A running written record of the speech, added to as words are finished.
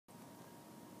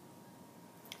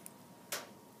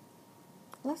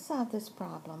Let's solve this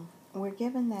problem. We're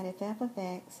given that if f of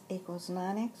x equals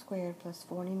 9x squared plus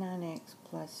 49x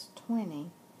plus 20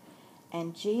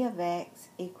 and g of x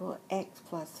equal x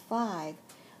plus 5,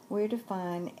 we're to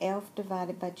find f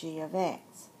divided by g of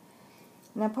x.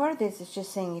 Now part of this is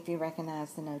just seeing if you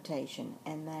recognize the notation,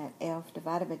 and that f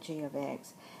divided by g of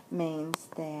x means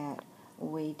that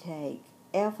we take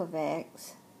f of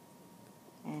x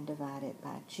and divide it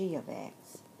by g of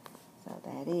x. So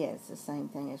that is the same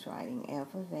thing as writing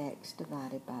f of x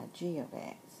divided by g of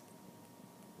x.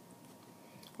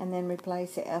 And then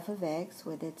replace the f of x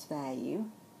with its value.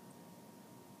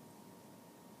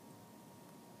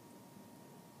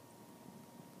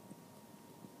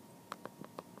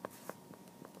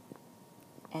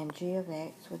 And g of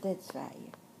x with its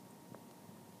value.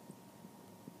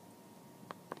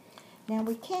 Now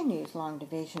we can use long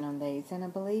division on these, and I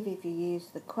believe if you use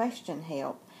the question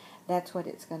help, that's what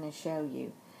it's going to show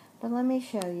you. But let me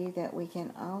show you that we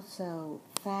can also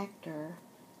factor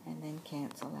and then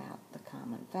cancel out the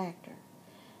common factor.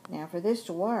 Now for this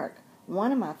to work,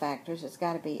 one of my factors has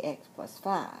got to be x plus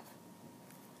 5.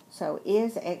 So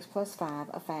is x plus 5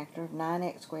 a factor of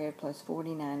 9x squared plus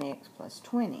 49x plus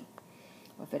 20?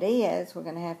 Well, if it is, we're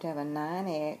going to have a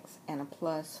 9x and a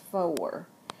plus 4.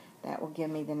 That will give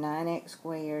me the 9x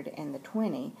squared and the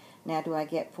 20. Now do I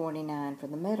get 49 for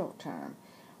the middle term?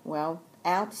 Well,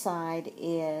 outside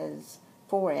is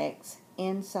 4x,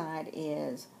 inside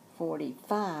is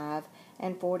 45,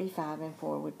 and 45 and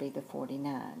 4 would be the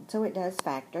 49. So it does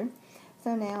factor.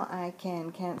 So now I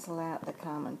can cancel out the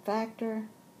common factor,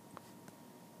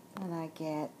 and I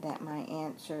get that my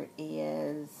answer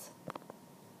is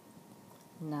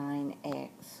 9x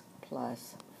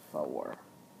plus 4.